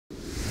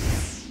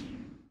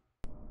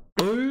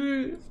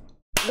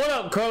What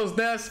up, Crow's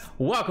Nest?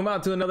 Welcome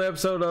out to another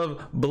episode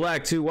of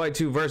Black 2 White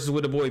 2 versus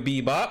with the boy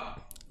Bebop.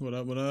 What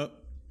up, what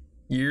up?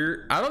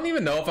 I don't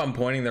even know if I'm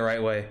pointing the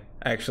right way,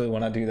 actually,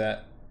 when I do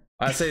that.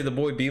 I say the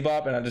boy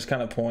Bebop and I just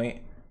kind of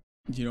point.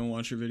 You don't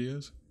watch your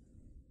videos?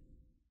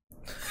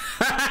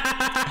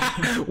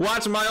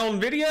 Watch my own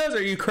videos?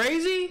 Are you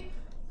crazy?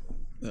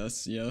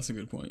 That's a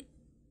good point.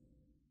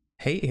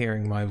 Hate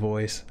hearing my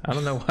voice. I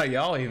don't know why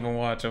y'all even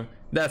watch them.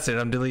 That's it,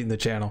 I'm deleting the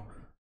channel.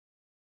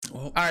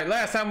 Well, all right,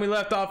 last time we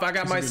left off, I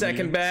got my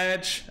second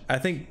badge. I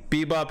think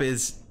Bebop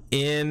is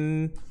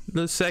in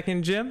the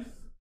second gym.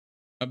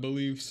 I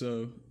believe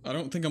so. I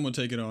don't think I'm gonna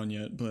take it on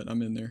yet, but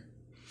I'm in there.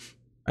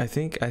 I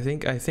think.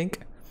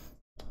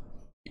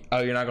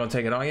 Oh, you're not gonna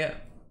take it on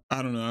yet?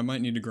 I don't know. I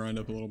might need to grind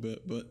up a little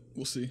bit, but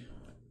we'll see.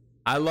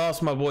 I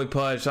lost my boy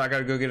Pudge, so I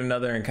gotta go get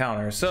another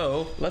encounter.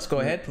 So let's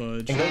go ahead.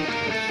 Pudge. And go.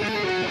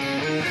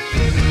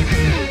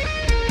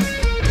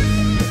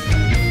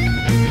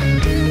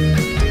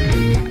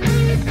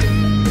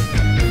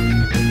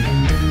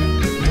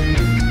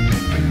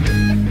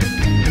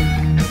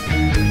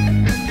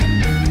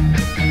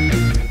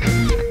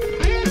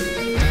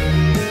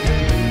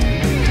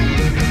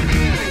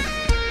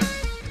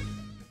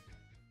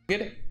 Get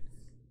it.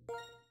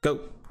 Go.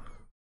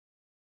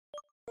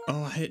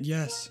 Oh, I hit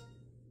yes.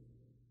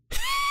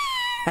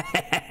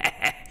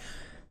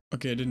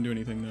 Okay, I didn't do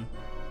anything though.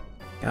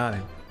 Got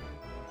him.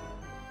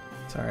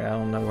 Sorry, I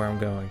don't know where I'm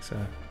going, so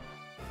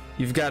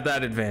you've got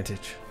that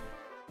advantage.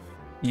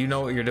 You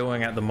know what you're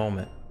doing at the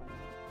moment,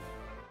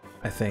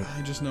 I think.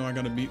 I just know I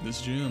gotta beat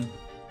this gym.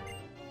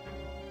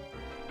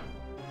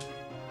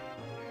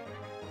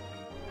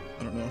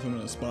 I don't know if I'm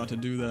in a spot to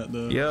do that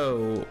though.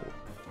 Yo,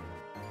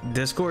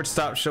 Discord,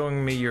 stop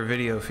showing me your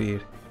video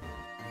feed.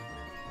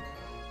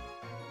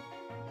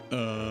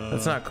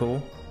 That's not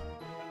cool.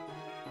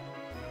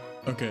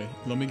 Okay,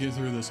 let me get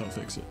through this, I'll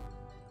fix it.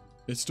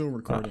 It's still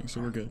recording, so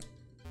we're good.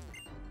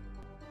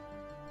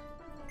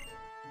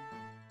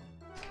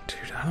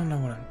 Dude, I don't know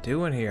what I'm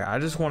doing here. I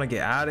just want to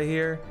get out of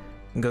here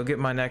and go get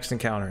my next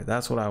encounter.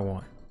 That's what I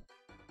want.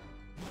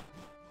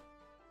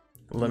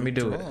 Let me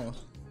do it.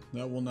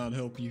 That will not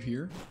help you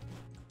here.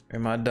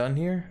 Am I done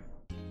here?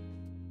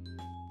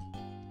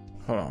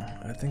 Hold on,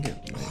 I think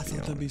it. Oh, I thought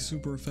that'd be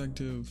super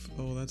effective.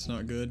 Oh, that's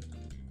not good.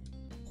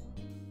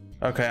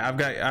 Okay,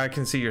 I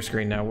can see your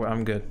screen now.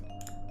 I'm good.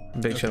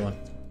 I'm big chilling.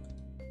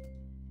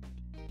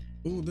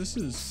 Ooh, this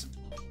is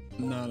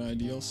not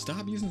ideal.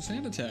 Stop using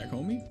sand attack,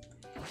 homie.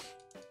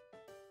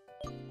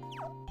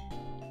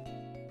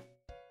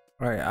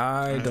 Alright,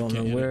 I don't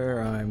know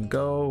where I'm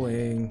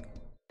going.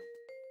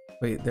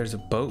 Wait, there's a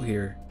boat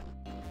here.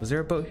 Was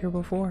there a boat here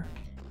before?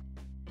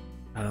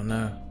 I don't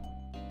know.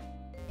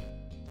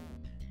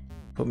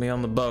 Put me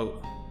on the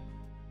boat.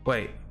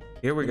 Wait,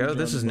 here we go.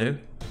 This is new.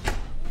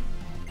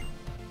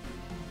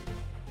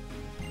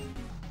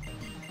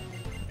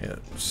 Yeah.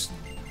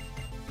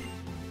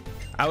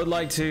 I would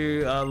like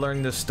to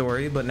learn this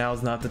story, but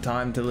now's not the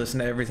time to listen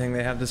to everything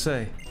they have to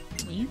say.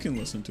 You can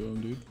listen to them,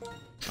 dude.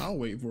 I'll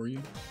wait for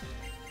you.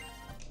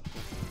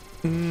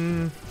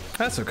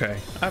 That's okay.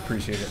 I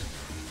appreciate it.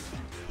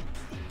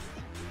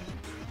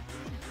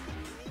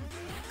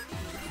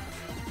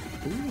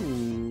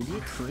 Ooh,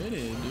 get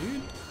critted,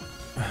 dude.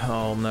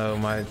 Oh no,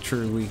 my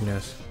true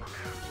weakness.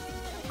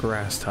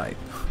 Grass type.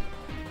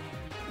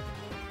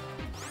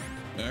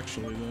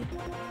 Actually, though.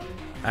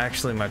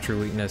 Actually, my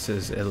true weakness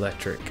is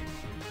electric.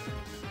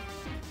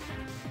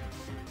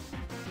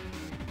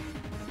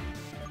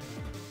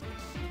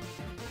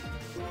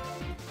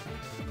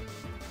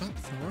 Stop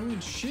throwing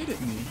shit at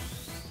me.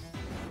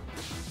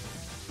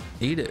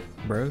 Eat it,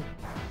 bro.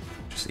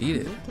 Just eat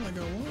it. Looked like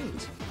I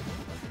was.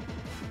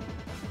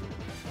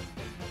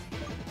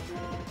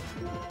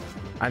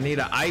 I need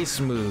an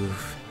ice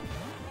move.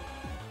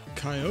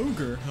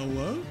 Kyogre,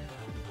 hello?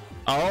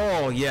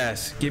 Oh,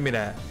 yes. Give me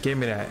that. Give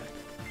me that.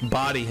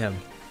 Body him.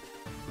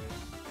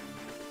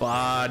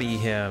 Body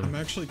him. I'm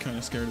actually kind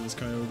of scared of this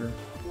Kyogre.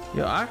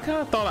 Yo, I kind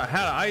of thought I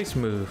had an ice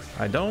move.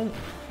 I don't.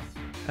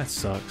 That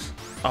sucks.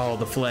 Oh,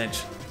 the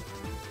flinch.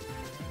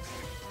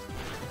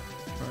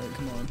 Alright,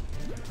 come on.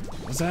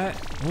 What was that?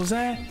 What was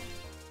that?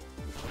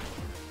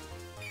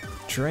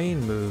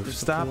 Drain move. It's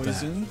Stop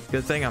poison. that.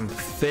 Good thing I'm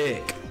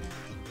thick.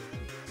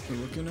 We're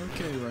looking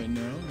okay right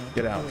now. Not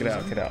Get out, get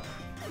out, get out.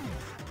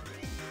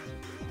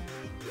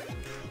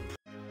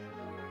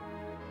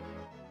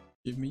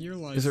 Give me your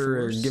life Yes,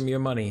 sir. force. Give me your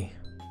money.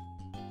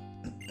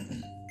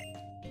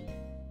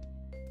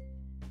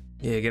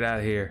 Yeah, get out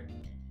of here.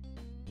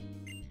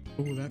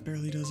 Oh, that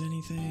barely does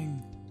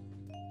anything.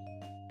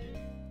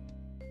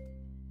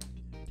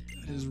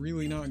 That is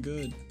really not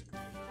good.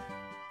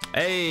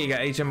 Hey, got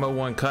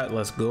HMO1 cut.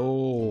 Let's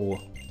go.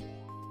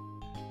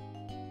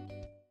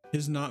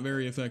 His not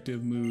very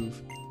effective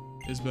move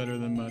is better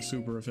than my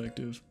super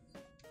effective.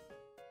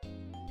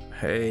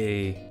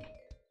 Hey.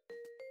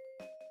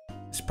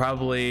 It's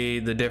probably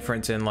the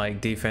difference in like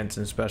defense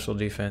and special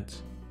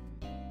defense.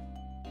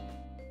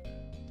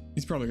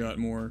 He's probably got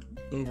more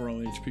overall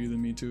HP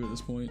than me too at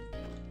this point.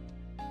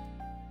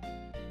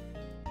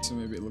 so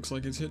maybe it looks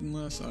like it's hitting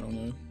less. I don't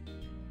know.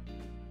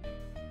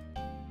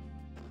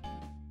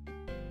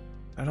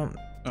 I don't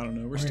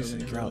know. We're still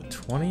gonna Route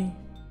 20?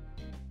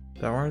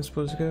 Is that where I'm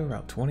supposed to go?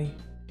 Route 20?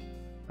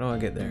 How do I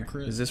get there?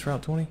 Is this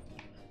Route 20?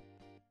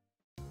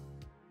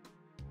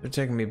 They're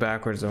taking me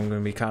backwards. I'm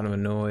gonna be kind of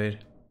annoyed.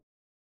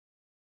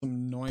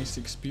 Some nice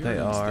experience.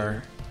 They are.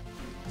 There.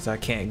 Because I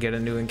can't get a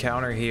new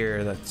encounter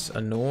here. That's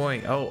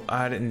annoying. Oh,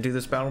 I didn't do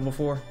this battle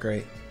before?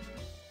 Great.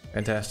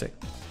 Fantastic.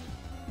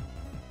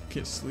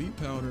 Get sleep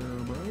powder,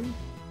 bro.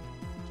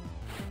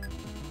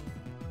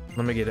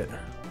 Let me get it.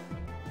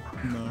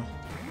 No.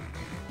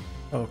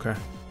 Okay.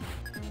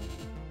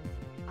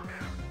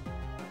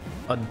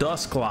 A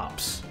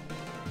Dusclops.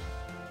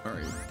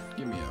 Alright,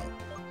 get me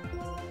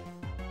out.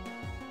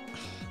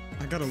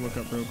 I gotta look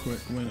up real quick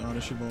when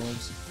Oddish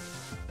evolves.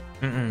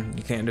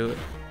 You can't do it.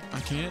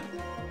 I can't?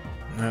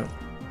 No.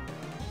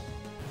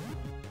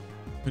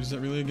 Wait, is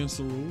that really against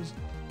the rules?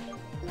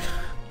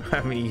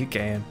 I mean, you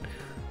can.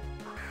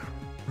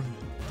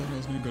 I thought I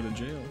was gonna go to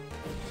jail.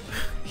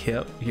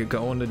 Yep, you're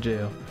going to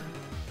jail.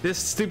 This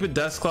stupid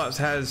Dusclops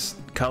has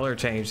color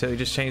change, so he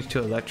just changed to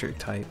electric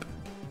type.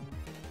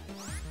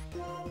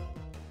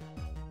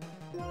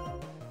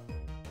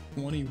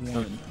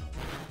 21.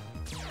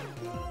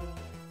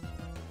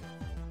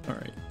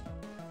 Alright.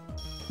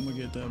 I'm gonna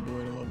get that boy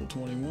to level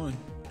 21.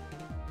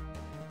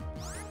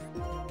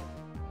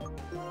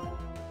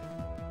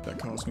 That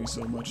cost me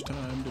so much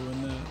time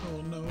doing that.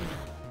 Oh no.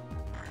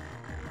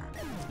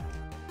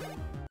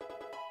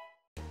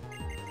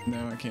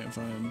 Now I can't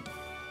find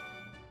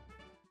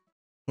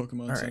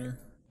Pokemon Center.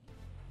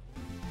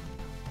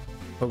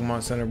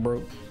 Pokemon Center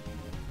broke.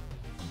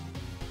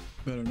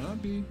 Better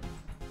not be.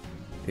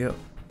 Yep,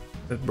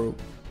 it's broke.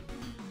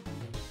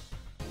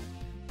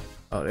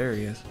 Oh, there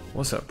he is.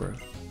 What's up, bro?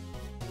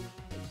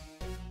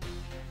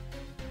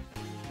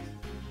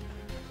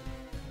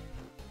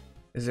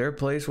 Is there a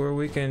place where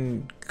we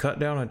can cut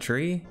down a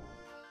tree?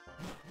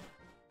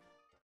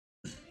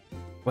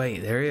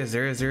 Wait, there he is,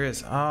 there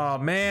is. Oh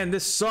man,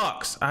 this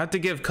sucks. I have to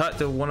give cut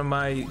to one of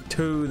my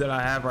 2 that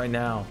I have right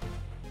now.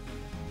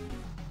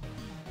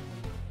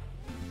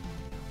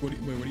 Wait,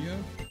 what do you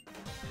have?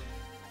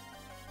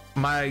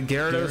 My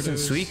Gyarados and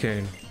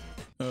Suicune.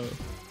 Oh.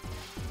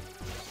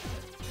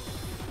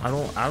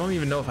 I don't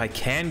even know if I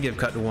can give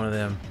cut to one of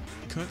them.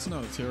 Cut's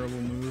not a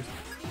terrible move.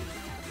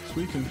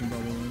 Suicune can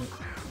probably learn it.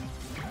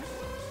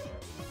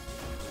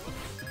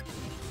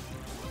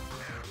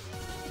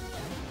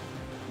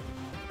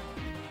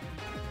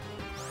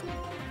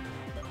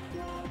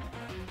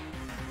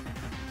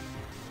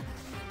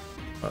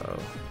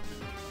 Uh-oh.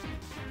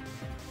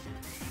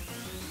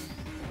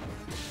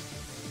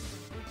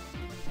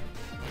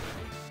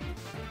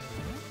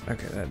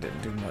 Okay, that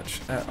didn't do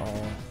much at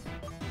all.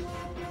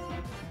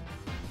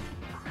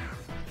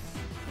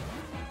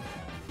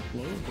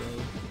 Low, bro.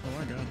 Oh,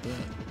 I got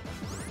that.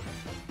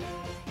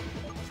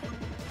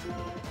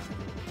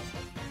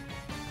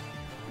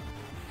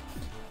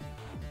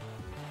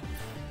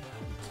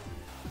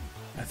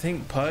 I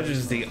think Pudge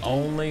is the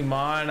only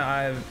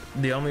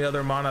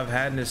other mon I've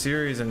had in the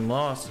series and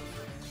lost.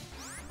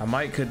 I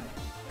might could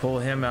pull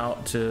him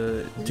out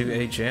to do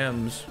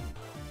HMs.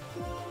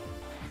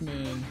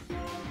 Man.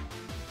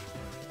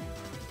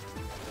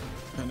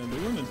 Kinda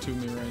doing it to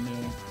me right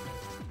now.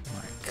 Oh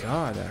my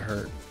god, that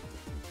hurt.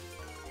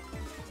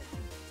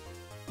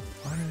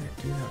 Why did it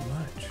do that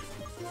much?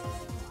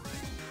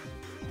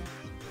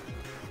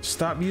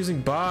 Stop using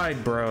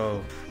Bide,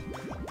 bro.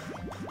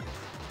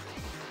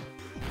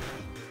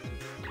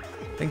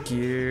 Thank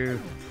you.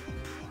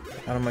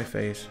 Out of my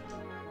face.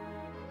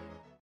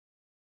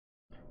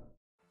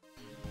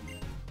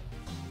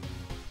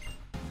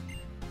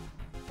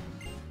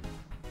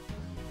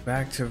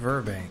 Back to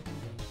Verbank.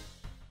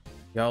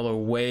 Y'all are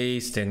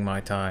wasting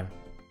my time.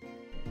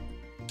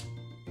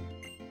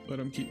 Let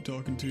him keep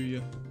talking to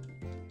you.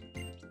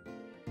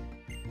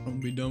 I'm gonna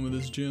be done with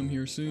this gym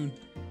here soon.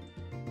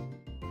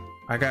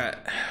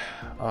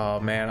 Oh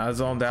man, I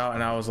zoned out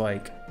and I was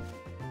like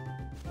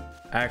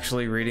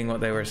actually reading what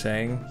they were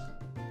saying.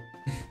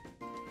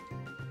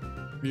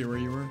 Yeah, where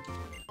you were?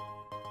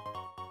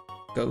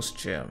 Ghost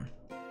Gym.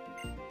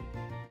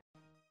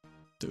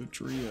 The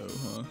trio,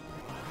 huh?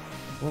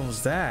 What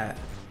was that?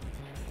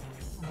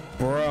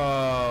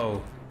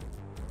 Bro.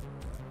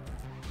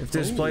 If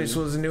this place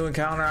was a new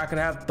encounter, I could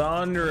have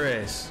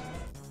Thunderous.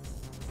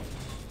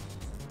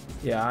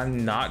 Yeah,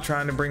 I'm not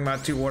trying to bring my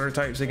 2 water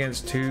types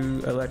against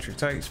 2 electric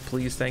types.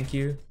 Please, thank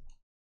you.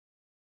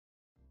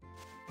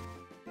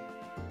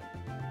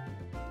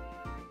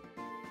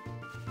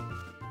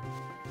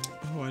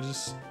 Oh, I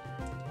just...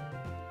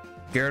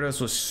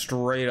 Gyarados was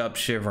straight up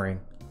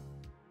shivering.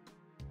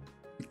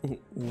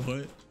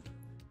 What?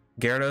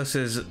 Gyarados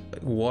is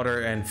water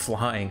and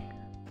flying.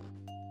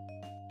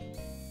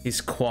 He's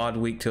quad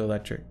weak to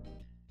electric.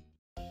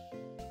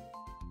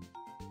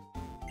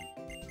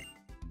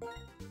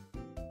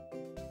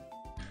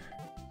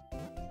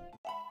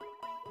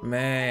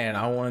 Man,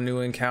 I want a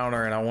new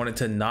encounter and I want it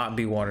to not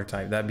be water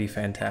type. That'd be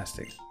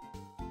fantastic.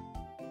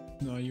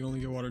 No, you only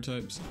get water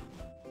types.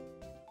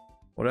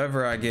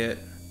 Whatever I get,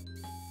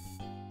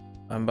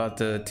 I'm about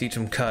to teach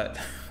him cut.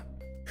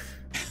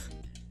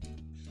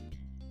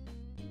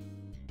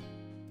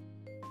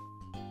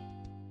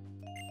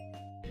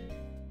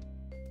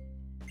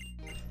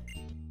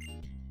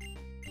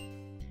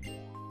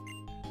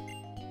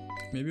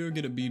 Maybe we'll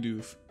get a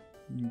B-doof.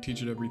 You can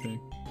teach it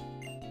everything.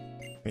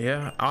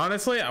 Yeah,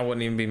 honestly, I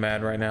wouldn't even be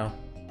mad right now.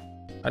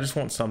 I just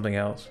want something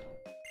else.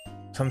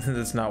 Something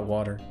that's not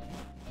water.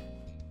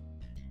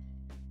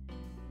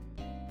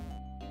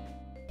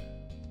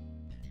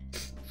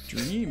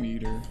 Dream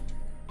Eater.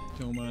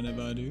 Don't mind if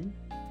I do.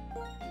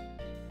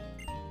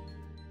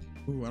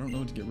 Ooh, I don't know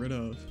what to get rid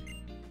of.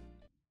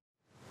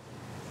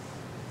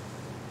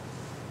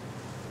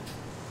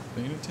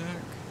 Faint attack?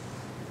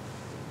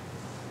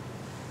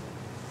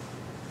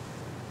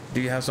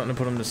 Do you have something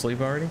to put him to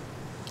sleep already?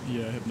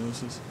 Yeah,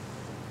 hypnosis.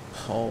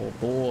 Oh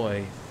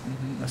boy,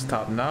 that's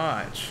top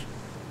notch.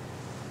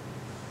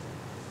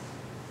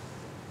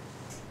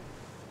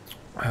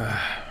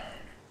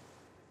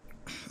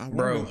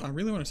 Bro, I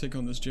really want to take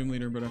on this gym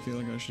leader, but I feel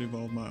like I should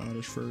evolve my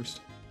Oddish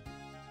first.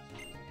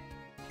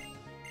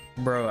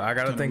 Bro, I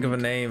gotta think of a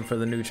name for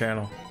the new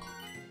channel.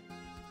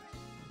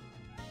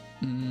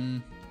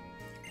 I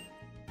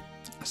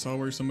saw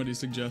where somebody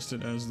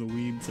suggested as the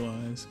weed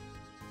flies.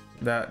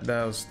 That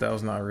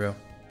was not real.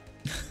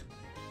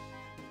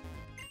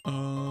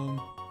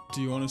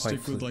 Do you want to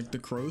stick with like the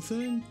crow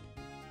thing?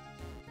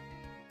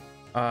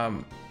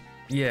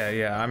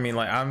 Yeah. I mean,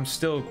 like, I'm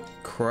still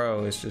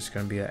Crow. It's just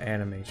gonna be an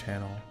anime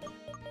channel.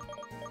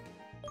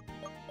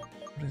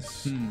 What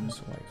is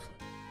this wife?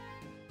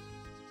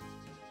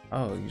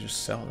 Oh, you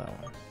just sell that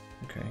one.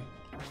 Okay.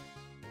 I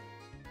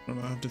don't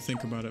know, I have to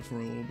think about it for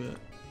a little bit.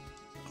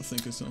 I'll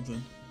think of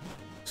something.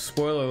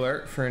 Spoiler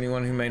alert for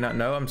anyone who may not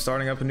know, I'm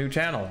starting up a new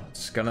channel.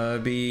 It's gonna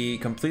be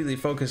completely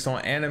focused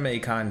on anime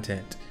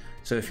content.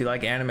 So if you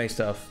like anime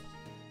stuff,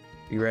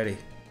 be ready.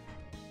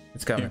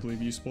 It's coming. I can't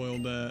believe you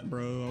spoiled that,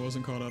 bro. I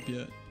wasn't caught up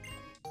yet.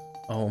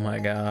 Oh my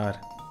god.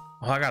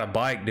 Oh, I got a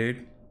bike,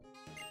 dude.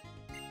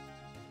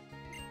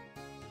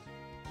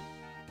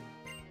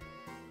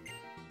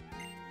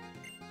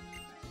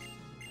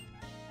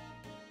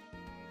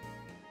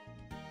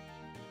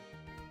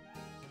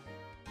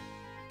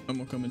 I'm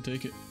gonna come and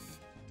take it.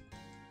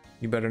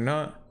 You better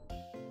not.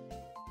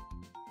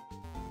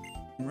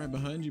 I'm right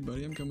behind you,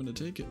 buddy. I'm coming to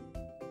take it.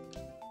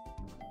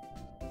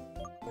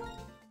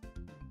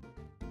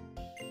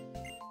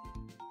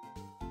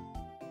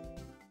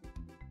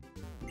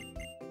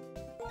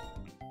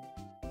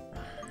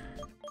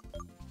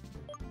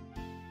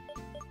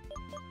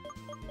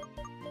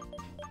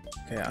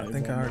 Okay, I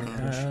think I already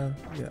have.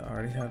 Yeah, I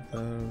already have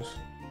those.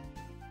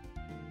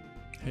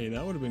 Hey,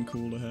 that would have been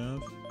cool to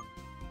have.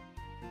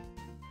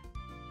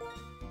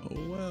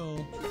 Oh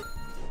well.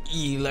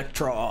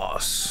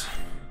 Electros.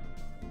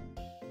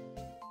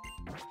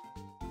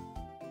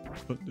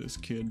 Put this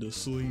kid to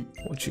sleep.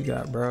 What you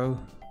got, bro?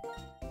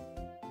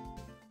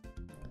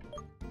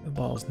 The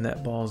balls,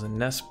 net balls, and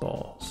nest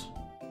balls.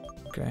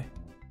 Okay.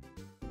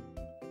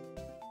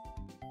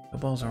 The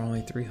balls are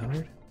only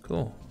 300.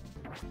 Cool.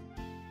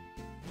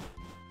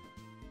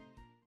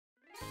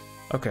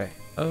 Okay.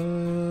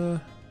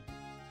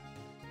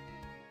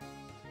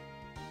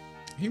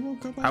 He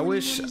woke up. I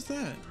wish. What is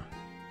that?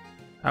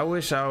 I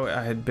wish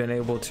I had been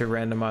able to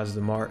randomize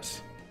the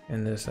marts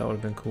in this. That would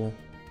have been cool.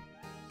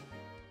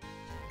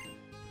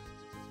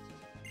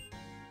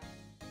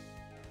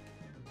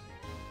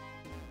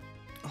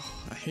 Oh,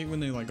 I hate when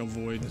they like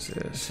avoid What's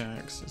this?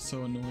 attacks. It's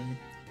so annoying.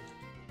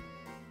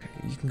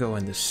 Okay, you can go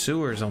in the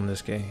sewers on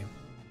this game.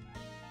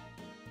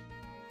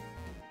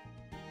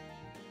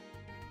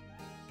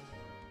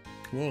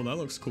 Whoa, that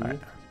looks cool. Right.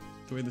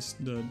 The way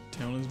the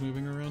town is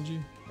moving around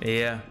you.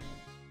 Yeah.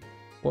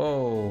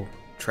 Whoa.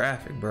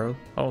 Traffic, bro.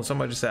 Oh,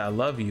 somebody just said I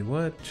love you.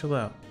 What? Chill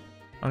out.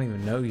 I don't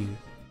even know you.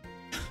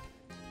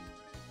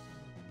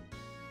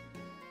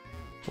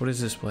 What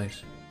is this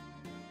place?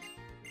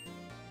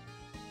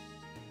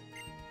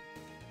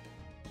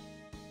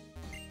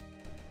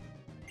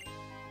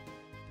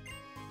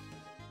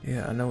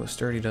 Yeah, I know what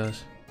Sturdy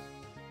does.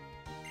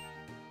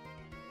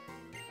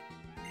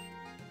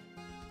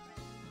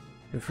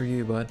 Good for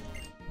you, bud.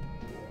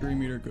 Dream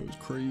meter goes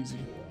crazy.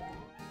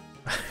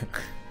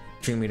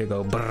 Dream me to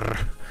go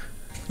brrr.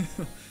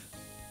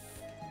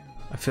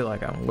 I feel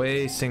like I'm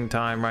wasting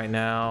time right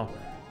now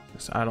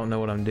because I don't know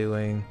what I'm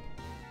doing.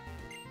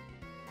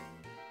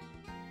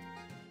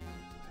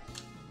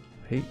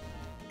 Hey,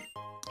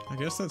 I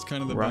guess that's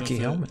kind of the Rocky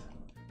benefit helmet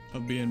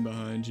of being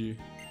behind you.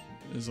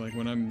 Is like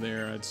when I'm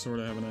there, I'd sort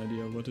of have an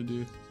idea of what to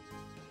do.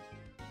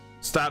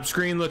 Stop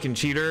screen looking,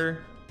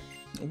 cheater.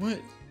 What?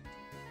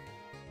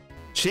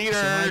 Cheater,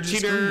 So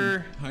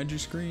cheater. Hide your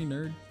screen,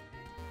 nerd.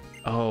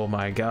 Oh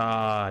my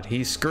god,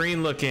 he's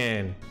screen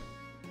looking.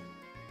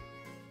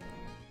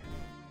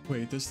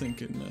 Wait, this thing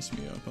could mess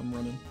me up. I'm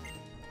running.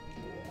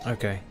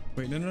 Okay,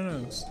 Wait,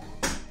 no.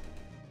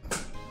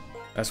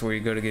 that's where you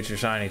go to get your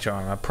shiny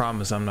charm. I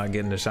promise I'm not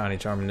getting the shiny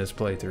charm in this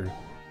playthrough.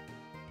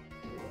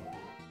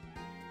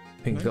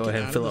 You can Can I go get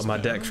ahead out and of fill up this my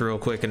battle? decks real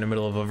quick in the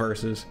middle of a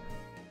versus.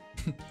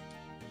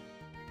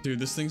 Dude,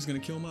 this thing's gonna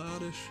kill my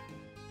Oddish.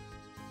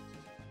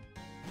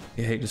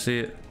 You hate to see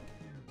it.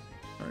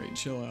 Alright,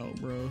 chill out,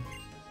 bro.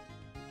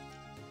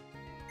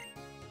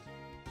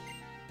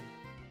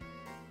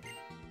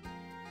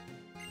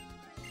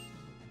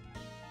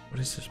 What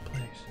is this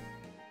place?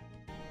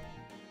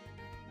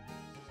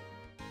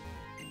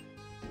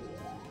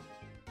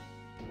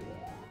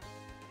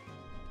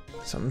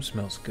 Something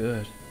smells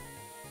good.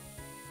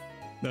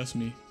 That's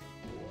me.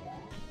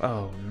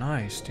 Oh,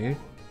 nice, dude.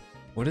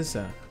 What is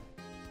that?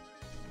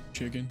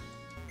 Chicken.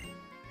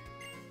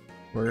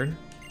 Word?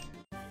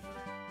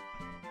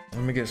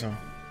 Let me get some.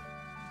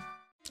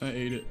 I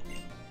ate it.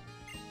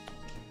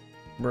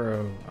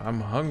 Bro,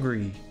 I'm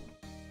hungry.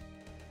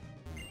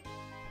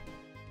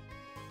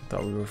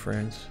 Thought we were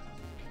friends.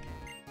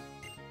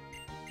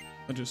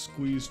 I just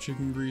squeezed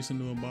chicken grease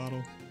into a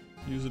bottle.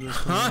 Use it as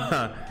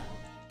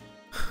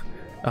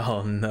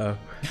Oh no.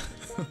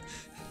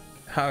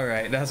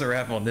 Alright, that's a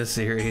wrap on this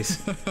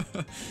series.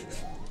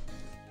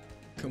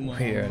 Come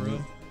on, Yeah, bro.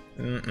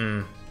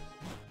 Mm-mm.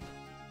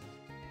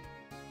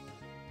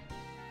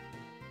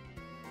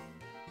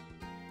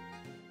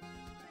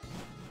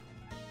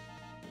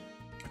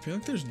 I feel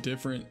like there's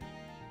different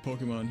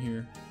Pokemon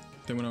here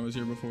than when I was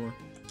here before.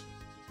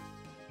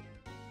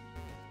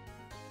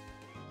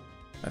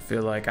 I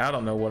feel like I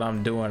don't know what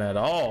I'm doing at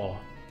all.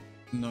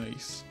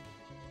 Nice.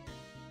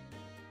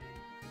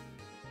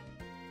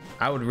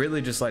 I would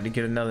really just like to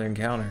get another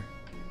encounter.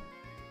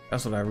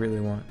 That's what I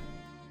really want.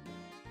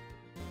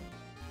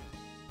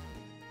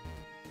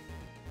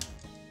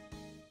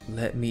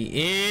 Let me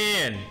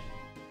in.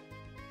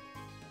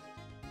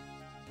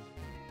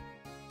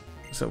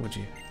 What's up with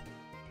you?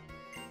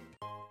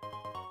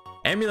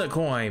 Amulet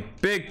coin,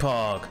 big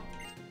pog.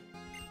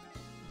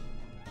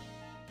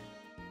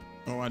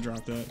 Oh, I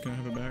dropped that. Can I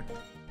have it back?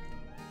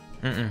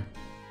 Mm-mm.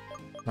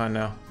 I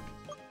know.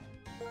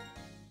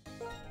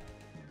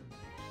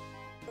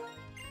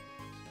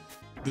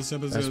 This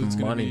episode That's is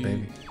gonna money, be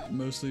baby.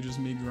 mostly just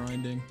me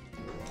grinding.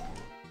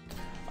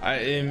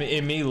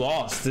 In me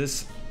lost.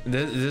 This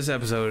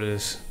episode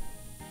is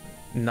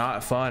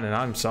not fun, and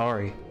I'm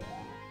sorry.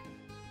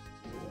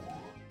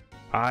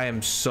 I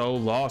am so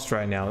lost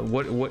right now.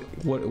 What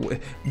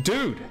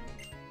dude?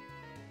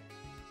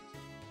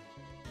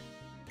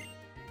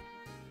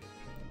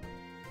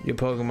 Your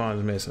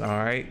Pokemon's missing,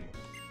 alright?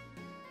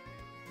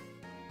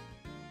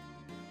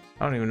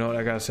 I don't even know what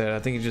I got said. I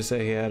think he just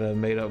said he had a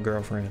made-up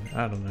girlfriend.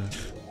 I don't know.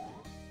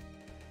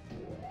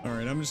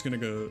 Alright, I'm just gonna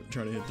go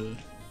try to hit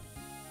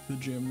the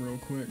gym real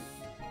quick.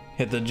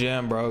 Hit the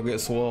gym, bro. Get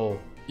swole.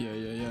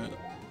 Yeah.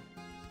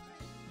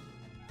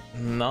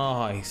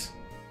 Nice.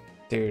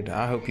 Dude,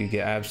 I hope you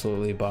get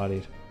absolutely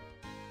bodied.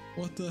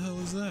 What the hell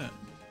is that?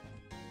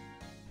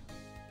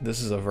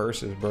 This is a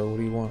versus, bro. What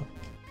do you want?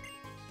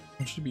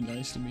 You should be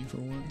nice to me for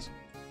once.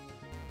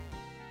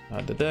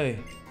 Not today.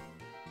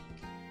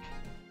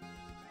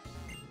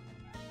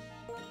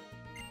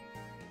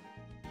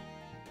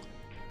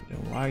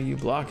 Then why are you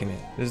blocking it?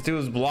 This dude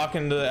was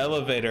blocking the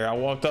elevator. I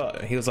walked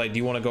up. He was like, do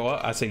you want to go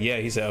up? I said, yeah.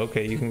 He said,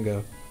 okay, you can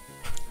go.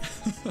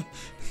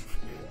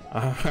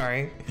 All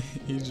right.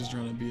 He's just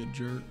trying to be a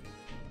jerk.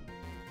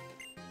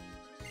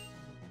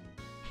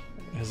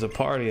 There's a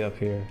party up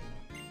here.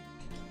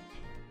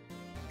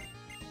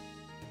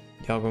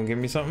 Y'all gonna give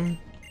me something?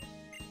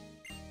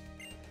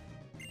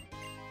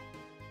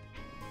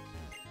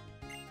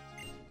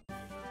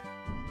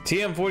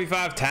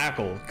 TM45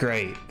 tackle.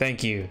 Great.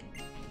 Thank you.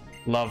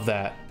 Love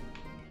that.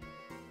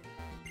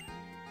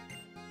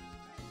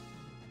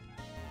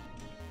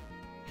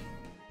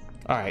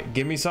 All right,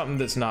 give me something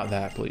that's not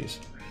that, please.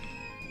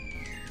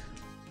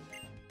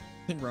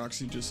 I think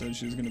Roxy just said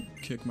she was gonna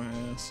kick my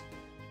ass.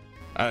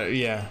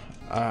 Yeah,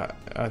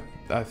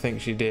 I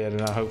think she did,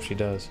 and I hope she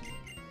does.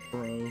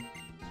 Bro,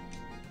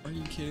 are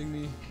you kidding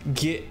me?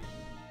 Get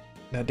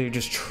that dude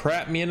just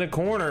trapped me in a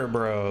corner,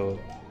 bro.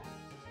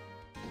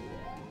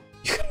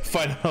 You gotta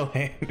fight a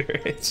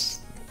Landorus.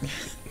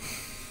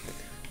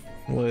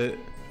 What?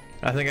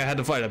 I think I had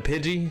to fight a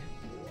Pidgey.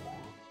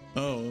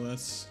 Oh,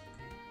 that's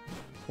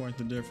quite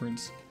the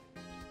difference.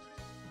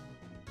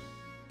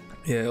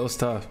 Yeah, it was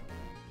tough.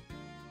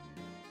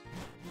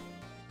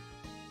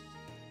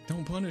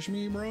 Don't punish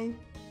me, bro.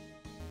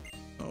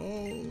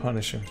 Oh.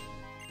 Punish him.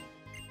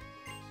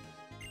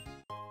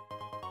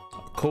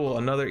 Cool,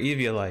 another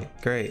Eviolite.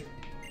 Great.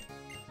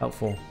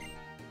 Helpful.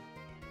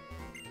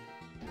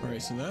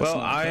 Alright, so that's Well,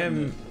 not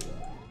cutting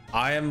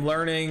I am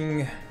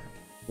learning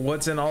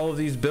what's in all of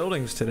these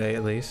buildings today,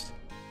 at least.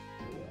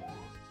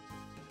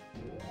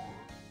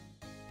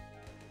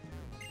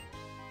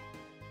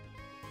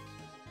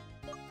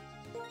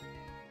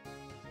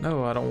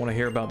 No, I don't want to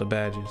hear about the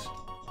badges.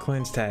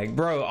 Cleanse tag.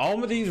 Bro,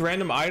 all of these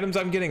random items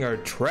I'm getting are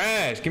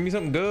trash. Give me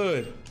something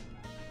good.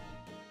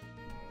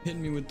 Hit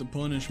me with the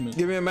punishment.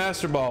 Give me a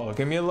Master Ball.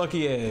 Give me a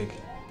Lucky Egg.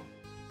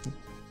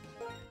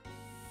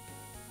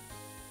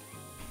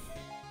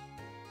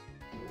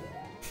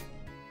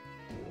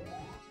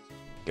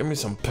 Give me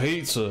some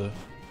pizza.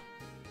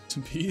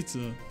 Some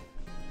pizza.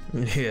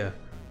 Yeah.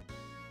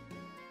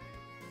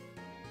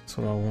 That's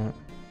what I want.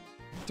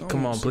 Don't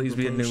Come on, please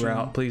be a new potion.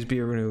 route. Please be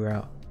a new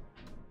route.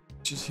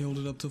 Just healed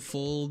it up to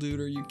full, dude.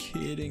 Are you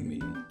kidding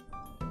me?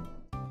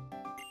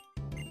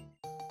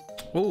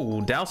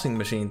 Oh, dowsing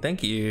machine.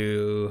 Thank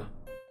you.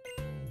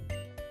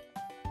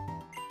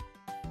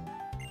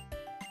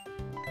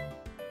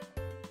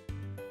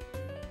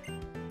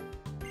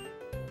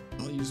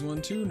 I'll use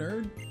one too,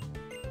 nerd.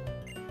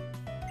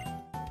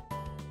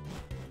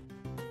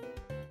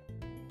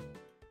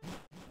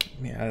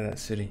 Get me out of that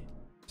city.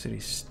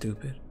 City's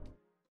stupid.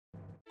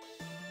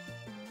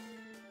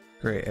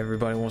 Great,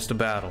 everybody wants to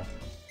battle.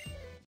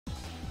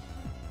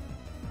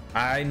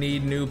 I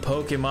need new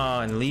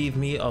Pokemon. Leave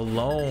me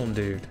alone,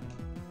 dude.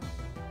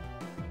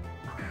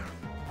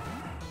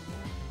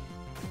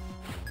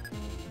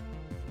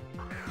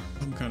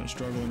 I'm kind of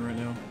struggling right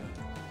now.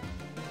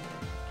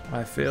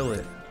 I feel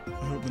it. I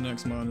hope the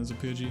next mon is a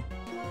Pidgey.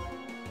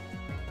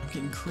 I'm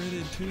getting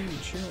critted too.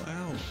 Chill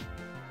out.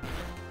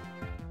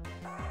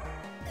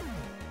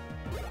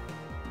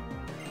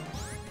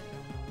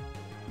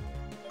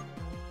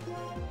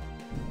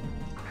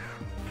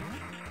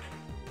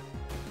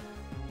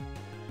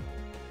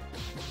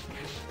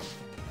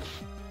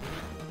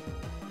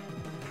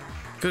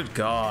 Good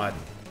God.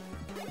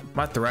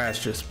 My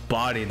Thrash just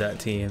bodied that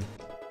team.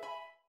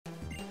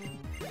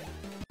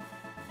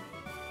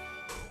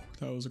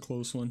 That was a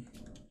close one.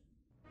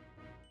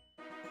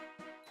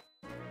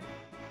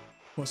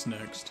 What's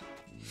next?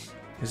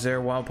 Is there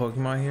a wild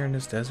Pokemon here in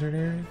this desert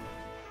area?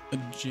 A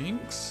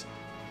Jinx?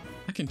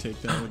 I can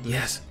take that with this.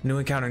 Yes, new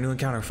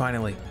encounter,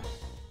 finally.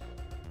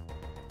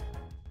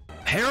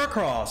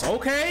 Heracross,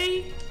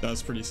 okay?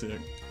 That's pretty sick.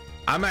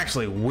 I'm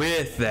actually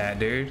with that,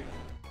 dude.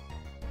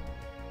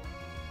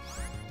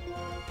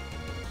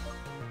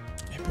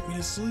 Hey, put me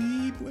to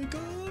sleep. Wake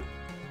up.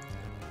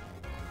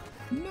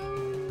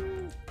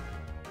 No.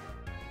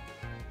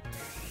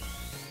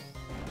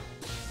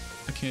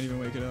 I can't even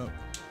wake it up.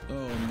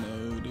 Oh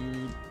no,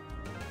 dude.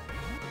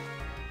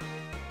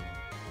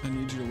 I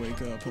need you to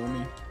wake up,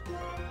 homie.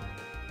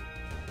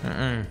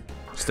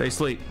 Stay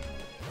asleep.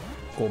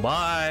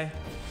 Goodbye.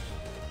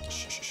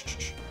 Shh, shh, shh,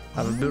 shh.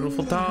 Have a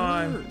beautiful that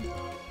time. hurt.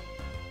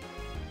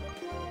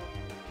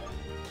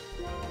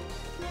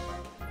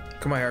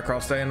 Come on,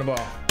 Heracross, stay in the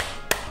ball.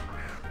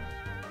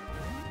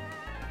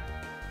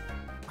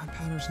 My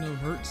powder snow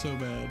hurt so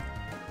bad.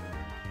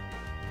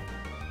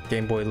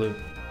 Game Boy Luke.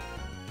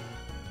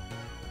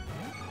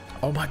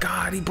 Oh my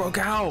God, he broke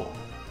out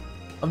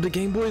of the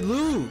Game Boy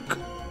Luke.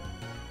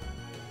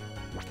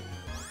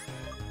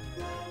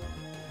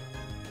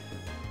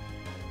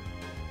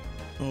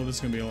 Oh, this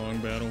is gonna be a long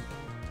battle.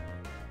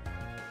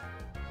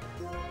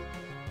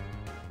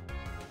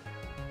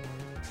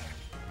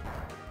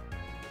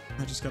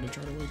 I just gotta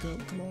try to wake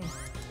up. Come on.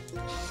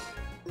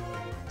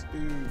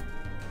 Dude.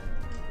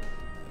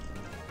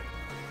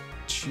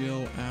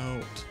 Chill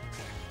out.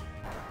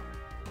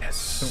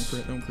 Yes. Don't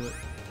crit, don't crit.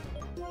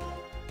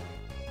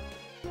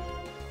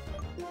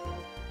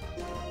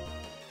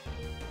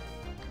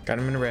 Got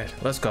him in the red.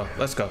 Let's go.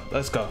 Let's go.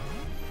 Let's go.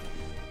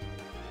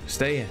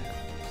 Stay in.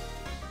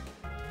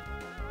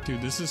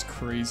 Dude, this is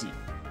crazy.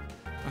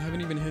 I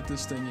haven't even hit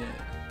this thing yet.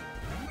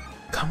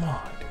 Come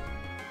on.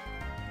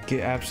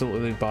 Get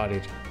absolutely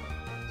bodied.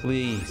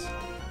 Please.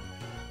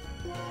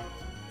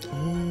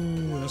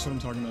 Oh, that's what I'm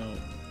talking about.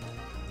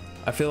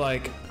 I feel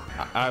like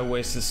I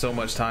wasted so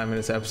much time in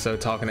this episode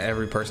talking to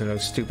every person in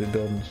those stupid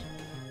buildings.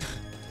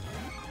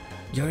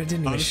 Yo, it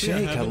didn't even Honestly, I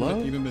shake. haven't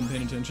Hello? even been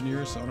paying attention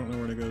here, so I don't know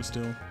where to go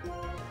still.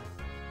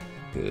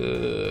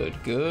 Good,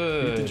 Beat the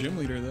good. gym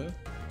leader though.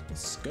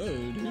 Let's go,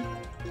 dude.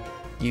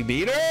 You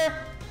beat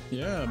her?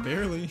 Yeah,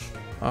 barely.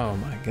 Oh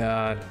my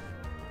God.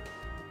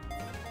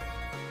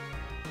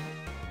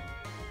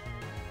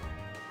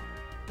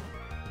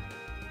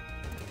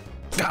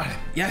 Got it.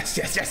 Yes,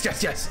 yes, yes,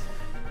 yes, yes.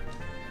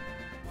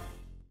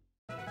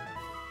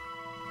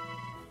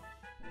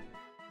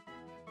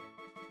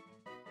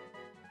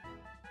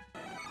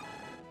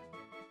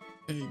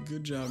 Hey,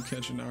 good job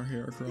catching our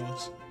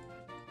Heracross.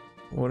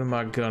 What am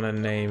I gonna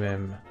name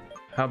him?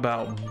 How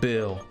about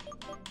Bill?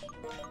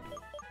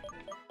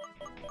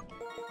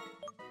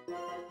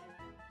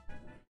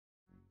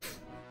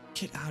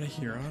 Get out of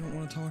here. I don't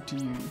want to talk to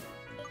you.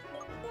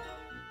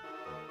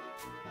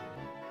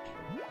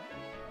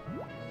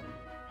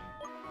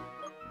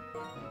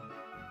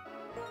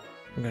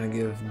 I'm gonna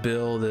give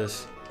Bill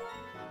this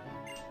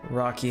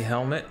rocky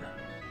helmet.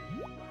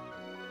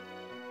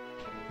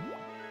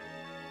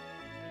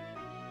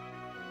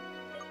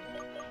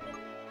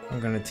 I'm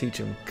gonna teach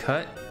him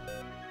cut.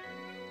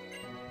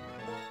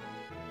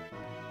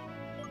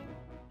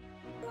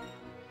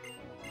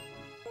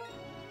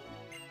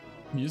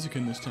 Music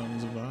in this town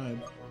is a vibe.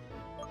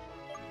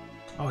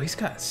 Oh, he's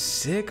got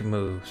sick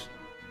moves.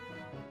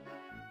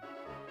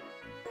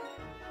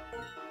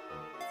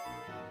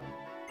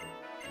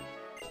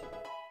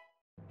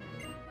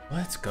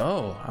 Let's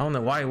go. I don't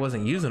know why he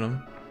wasn't using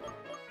them.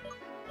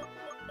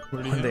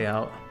 What One day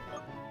out.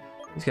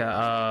 He's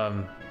got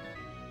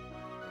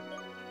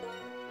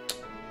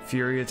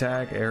Fury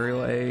attack,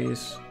 aerial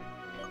A's.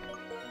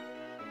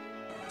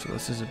 So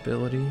what's his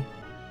ability?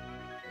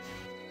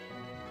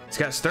 He's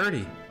got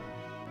sturdy.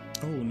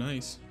 Oh,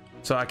 nice.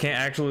 So I can't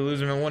actually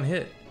lose him in one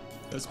hit.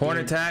 That's Horn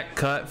big. attack,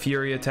 cut,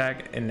 fury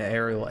attack, and the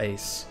aerial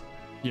ace.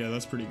 Yeah,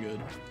 that's pretty good.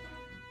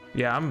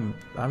 Yeah,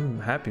 I'm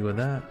happy with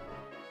that.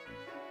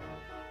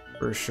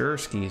 For sure,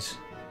 skis.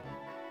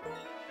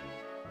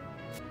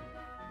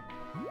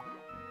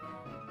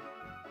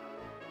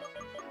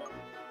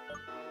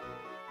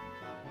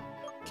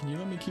 Can you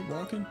let me keep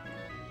walking?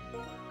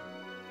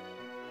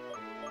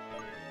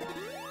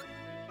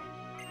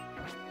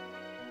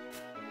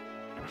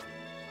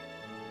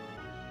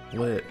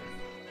 Lit.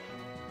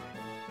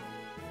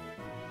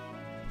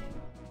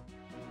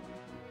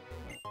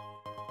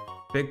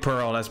 Big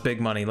Pearl, that's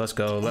big money. Let's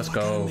go, let's I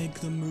go. gotta make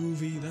the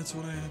movie. That's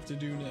what I have to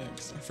do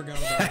next. I forgot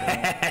about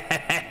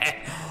that.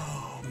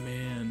 Oh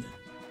man.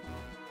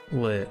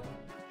 Lit.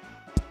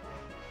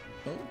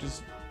 Oh,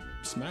 just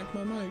smack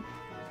my mic.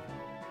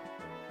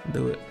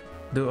 Do it.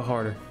 Do it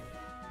harder.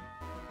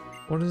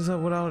 What is that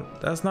without?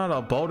 That's not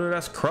a boulder,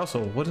 that's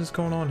Crustle. What is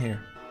going on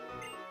here?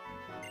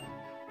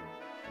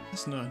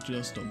 It's not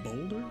just a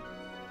boulder.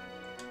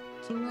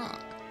 It's a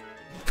rock.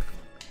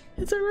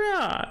 It's a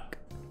rock.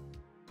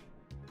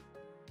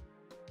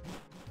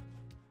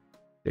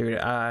 Dude,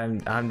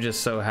 I'm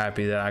just so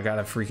happy that I got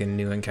a freaking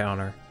new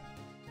encounter.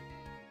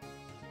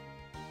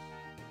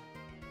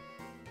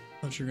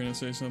 Thought you were gonna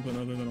say something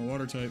other than a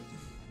water type.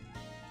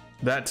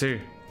 That too.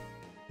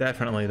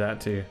 Definitely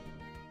that too.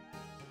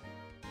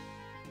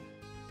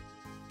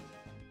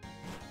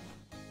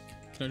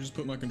 Can I just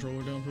put my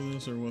controller down for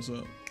this, or what's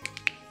up?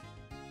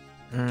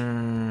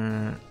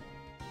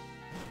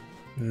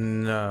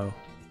 No.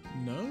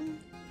 No?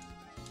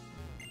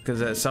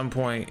 Because at some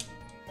point,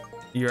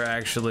 you're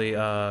actually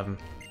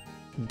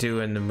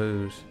doing the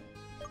moves.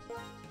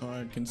 Oh,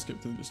 I can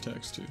skip through this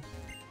text too.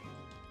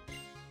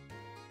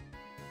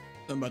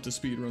 I'm about to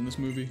speed run this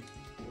movie.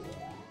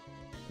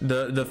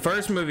 The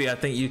first movie, I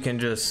think you can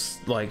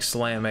just like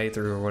slam A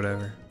through or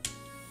whatever.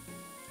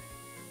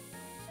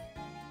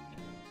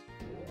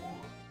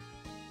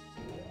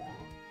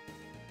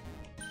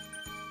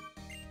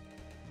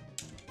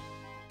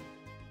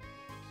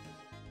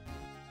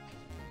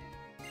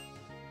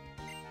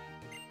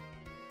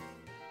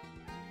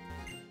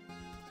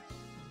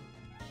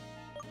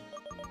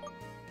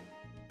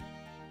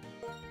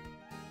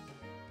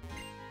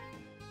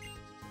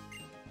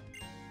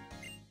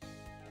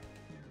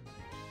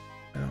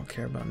 I don't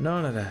care about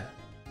none of that.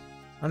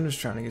 I'm just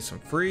trying to get some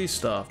free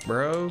stuff,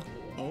 bro.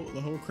 Oh,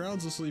 the whole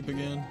crowd's asleep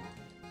again.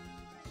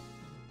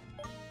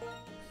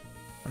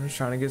 I'm just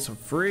trying to get some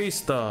free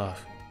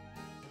stuff.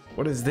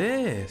 What is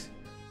this?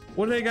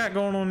 What do they got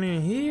going on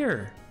in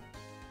here?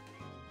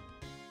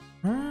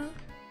 Huh?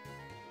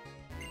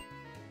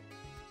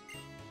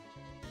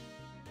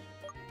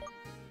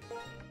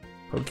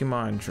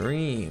 Pokemon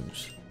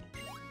Dreams.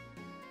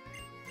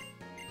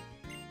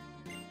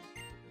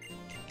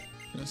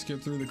 Can I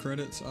skip through the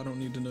credits? I don't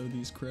need to know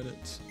these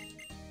credits.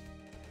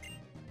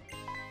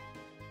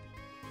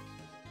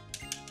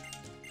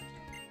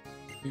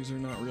 These are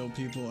not real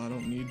people. I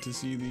don't need to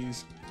see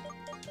these.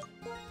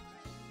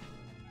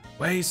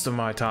 Waste of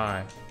my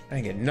time. I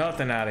didn't get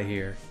nothing out of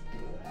here.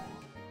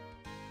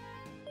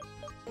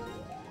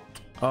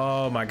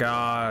 Oh my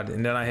god.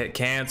 And then I hit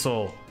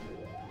cancel.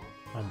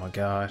 Oh my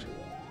god.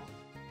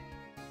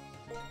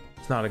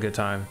 It's not a good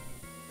time.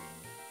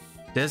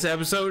 This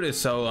episode is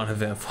so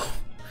uneventful.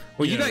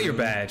 Well, you Yeah, got your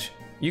really. badge.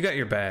 You got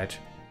your badge.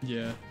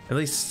 Yeah. At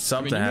least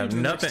I mean, something you moved happened. to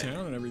the next Nothing.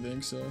 town and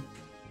everything, so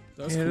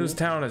that's Yeah, cool. this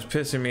town is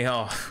pissing me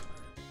off.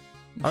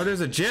 Oh,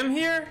 there's a gym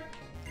here?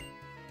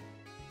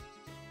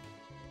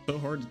 So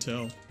hard to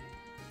tell.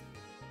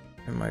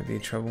 It might be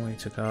trouble when he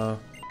took off.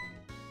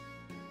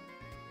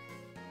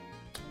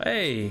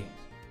 Hey,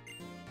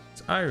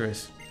 it's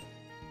Iris.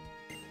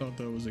 Thought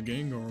that was a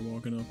Gengar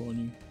walking up on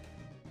you.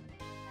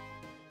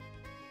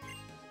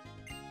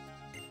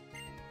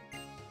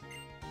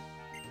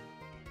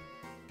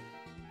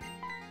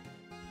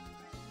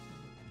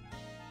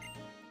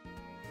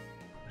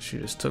 She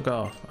just took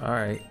off. All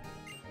right.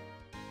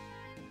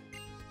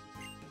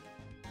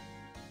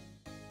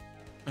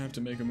 I have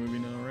to make a movie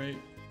now, right?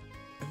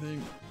 I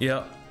think.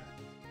 Yep.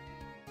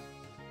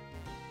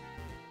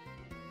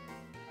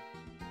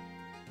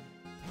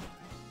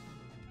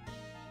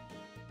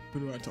 Who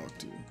do I talk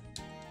to?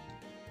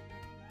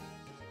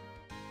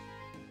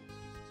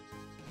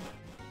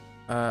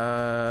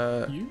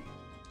 You?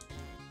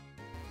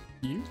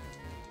 You?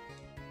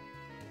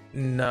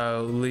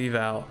 No, leave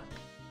out.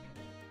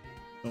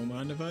 Don't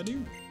mind if I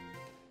do.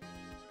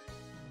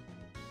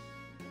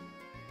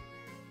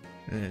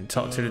 And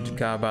talk to the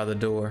guy by the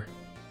door.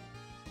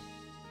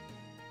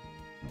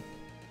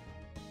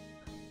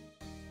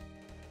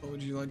 What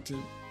would you like to...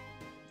 Do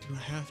I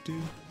have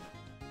to?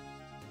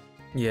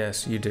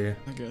 Yes, you do.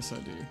 I guess I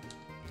do.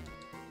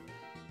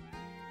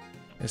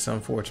 It's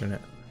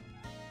unfortunate.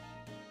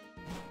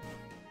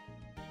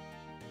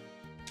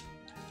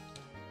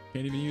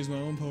 Can't even use my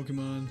own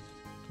Pokemon.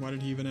 Why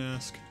did he even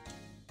ask?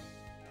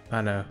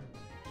 I know.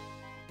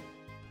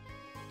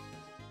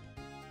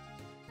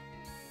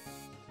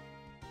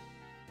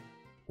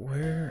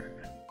 Where?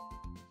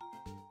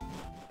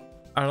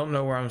 I don't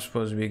know where I'm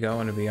supposed to be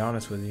going, to be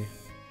honest with you.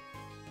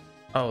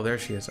 Oh, there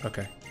she is.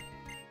 Okay.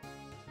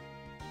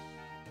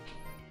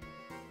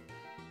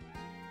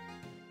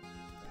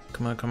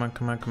 Come on, come on,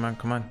 come on, come on,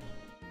 come on.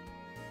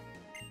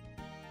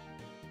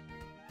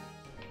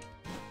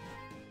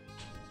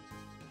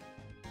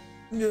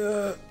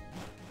 Yeah.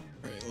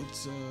 Alright,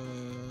 let's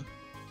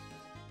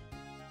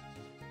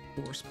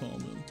force palm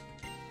him.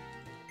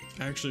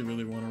 I actually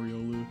really want a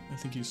Riolu. I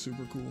think he's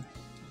super cool.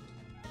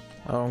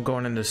 Oh, I'm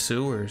going into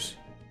sewers.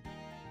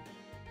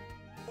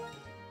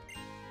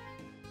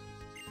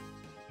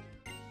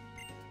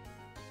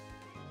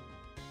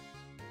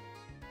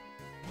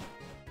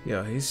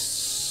 Yo, he's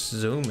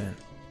zooming.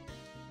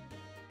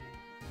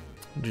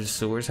 Does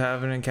sewers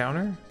have an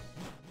encounter?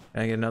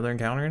 Can I get another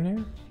encounter in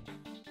here?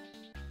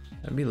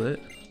 That'd be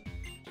lit.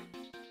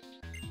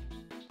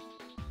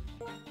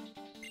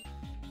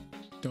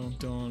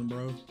 Dunked on,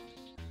 bro.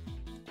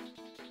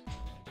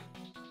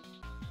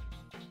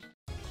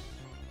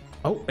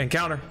 Oh,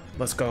 encounter.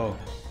 Let's go.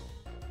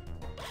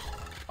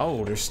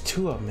 Oh, there's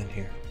two of them in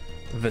here.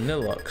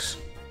 Vanillux.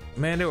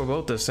 Man, they were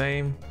both the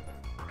same.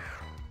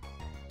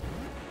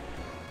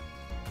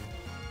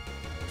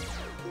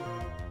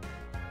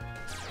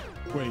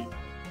 Wait.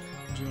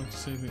 Would you like to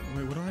say that?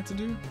 Wait, what do I have to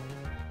do?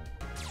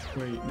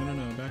 Wait,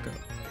 no, back up.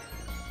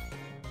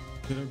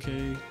 Is it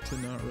okay to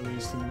not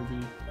release the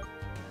movie?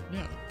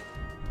 Yeah.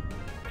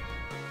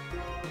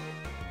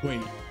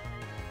 Wait.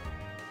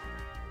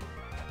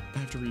 I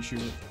have to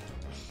reshoot it.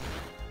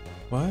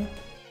 What?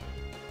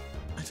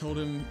 I told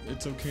him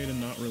it's okay to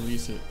not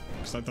release it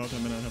because I thought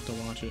that meant I'd have to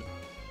watch it.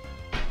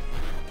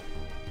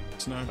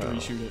 So now I have to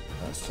reshoot it.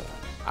 That's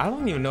I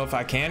don't even know if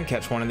I can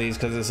catch one of these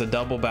because it's a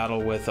double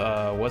battle with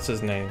what's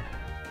his name?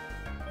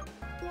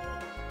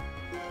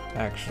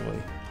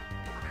 Actually,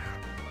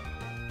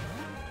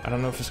 I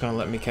don't know if it's gonna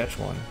let me catch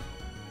one.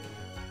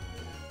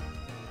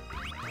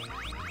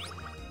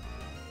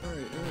 All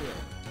right,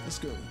 let's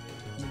go.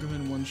 I'm gonna go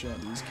ahead and one-shot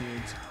these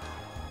kids.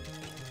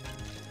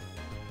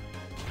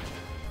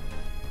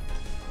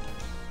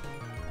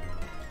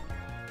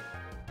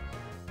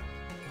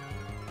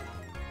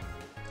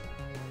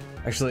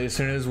 Actually, as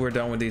soon as we're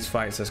done with these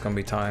fights, that's gonna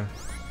be time.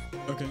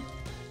 Okay.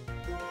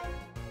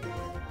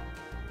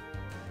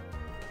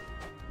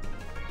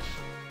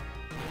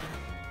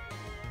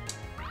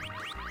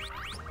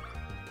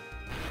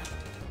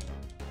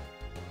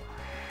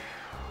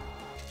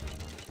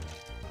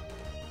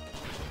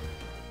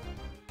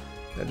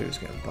 That dude's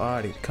getting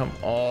bodied. Come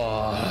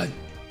on.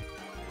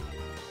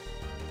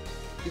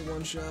 Get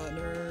one shot,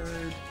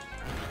 nerd.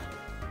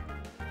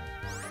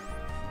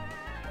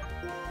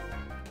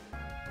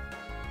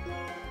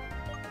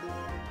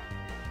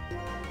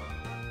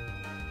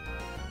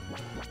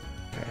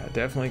 Okay, I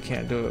definitely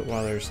can't do it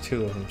while there's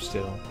two of them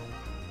still.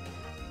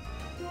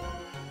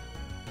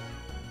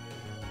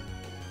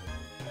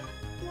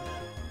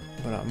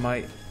 But I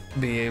might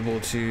be able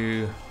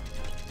to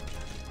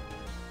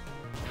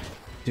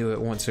do it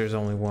once there's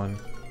only one.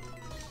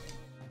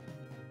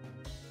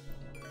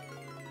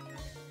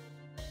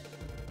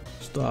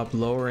 Stop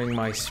lowering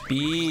my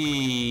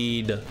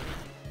speed.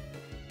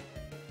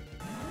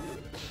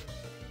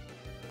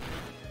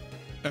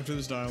 After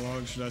this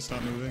dialogue, should I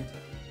stop moving?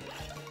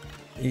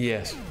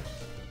 Yes.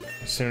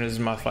 As soon as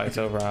my fight's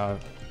over,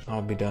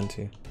 I'll be done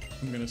too.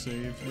 I'm gonna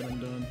save and I'm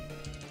done.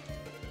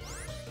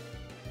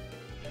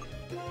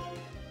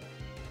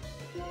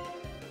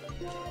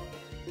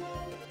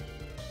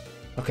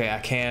 Okay, I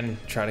can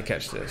try to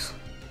catch this.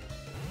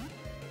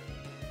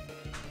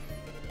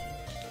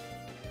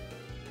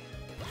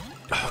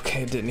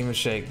 Okay, it didn't even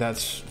shake.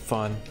 That's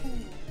fun.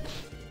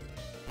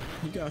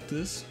 You got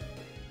this.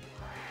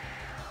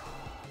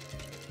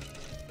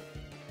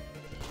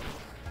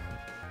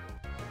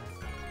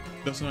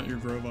 That's not your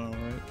Grovile,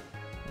 right?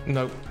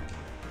 Nope.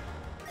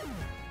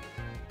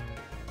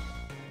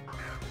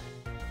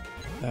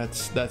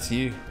 That's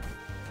you.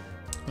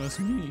 That's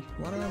me.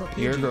 Why do I have a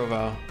Pidgey? You're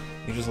Grovile.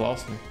 You just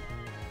lost him.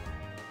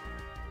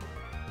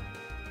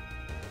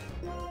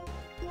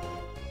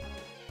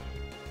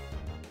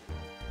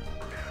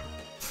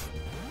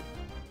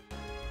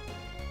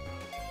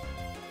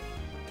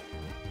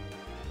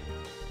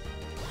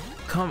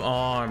 Come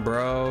on,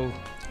 bro.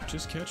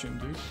 Just catch him,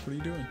 dude. What are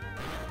you doing?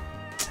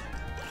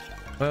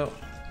 Well,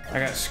 I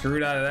got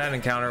screwed out of that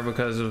encounter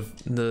because of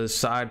the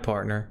side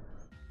partner.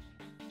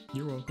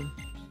 You're welcome.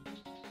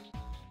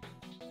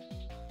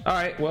 All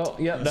right, well,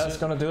 yeah, that's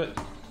gonna do it.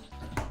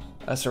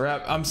 That's a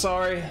wrap. I'm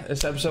sorry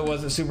this episode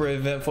wasn't super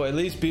eventful. At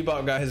least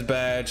Bebop got his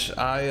badge.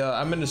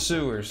 I'm in the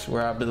sewers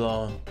where I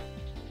belong.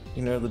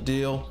 You know the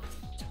deal.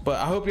 But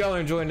I hope y'all are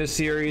enjoying this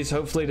series.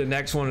 Hopefully the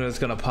next one is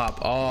gonna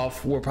pop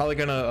off. We're probably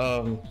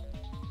gonna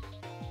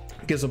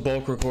get some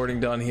bulk recording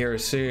done here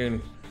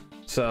soon.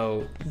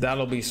 So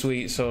that'll be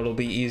sweet. So it'll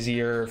be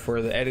easier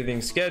for the editing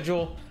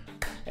schedule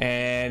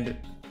and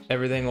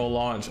everything will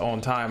launch on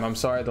time. I'm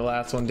sorry the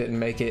last one didn't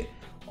make it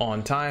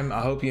on time.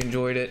 I hope you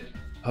enjoyed it.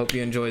 I hope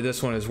you enjoy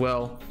this one as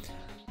well.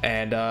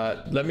 And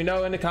let me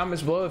know in the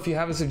comments below if you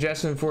have a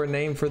suggestion for a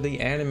name for the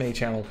anime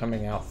channel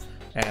coming out.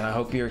 And I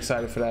hope you're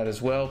excited for that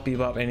as well.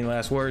 Bebop, any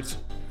last words?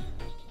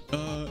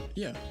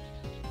 Yeah.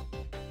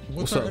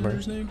 What's our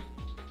editor's name?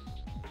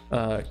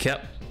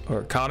 Kep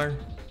or Connor.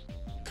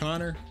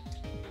 Connor,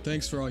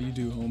 thanks for all you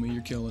do, homie.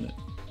 You're killing it.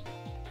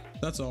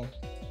 That's all.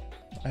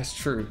 That's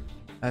true.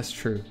 That's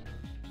true.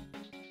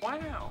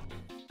 Wow.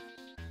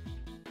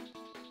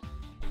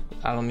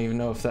 I don't even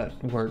know if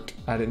that worked.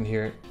 I didn't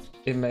hear it.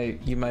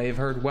 You may have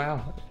heard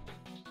wow.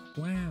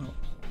 Wow.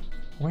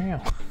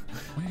 Wow.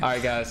 All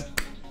right, guys.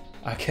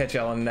 I'll catch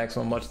y'all on the next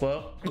one. Much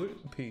love.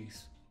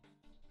 Peace.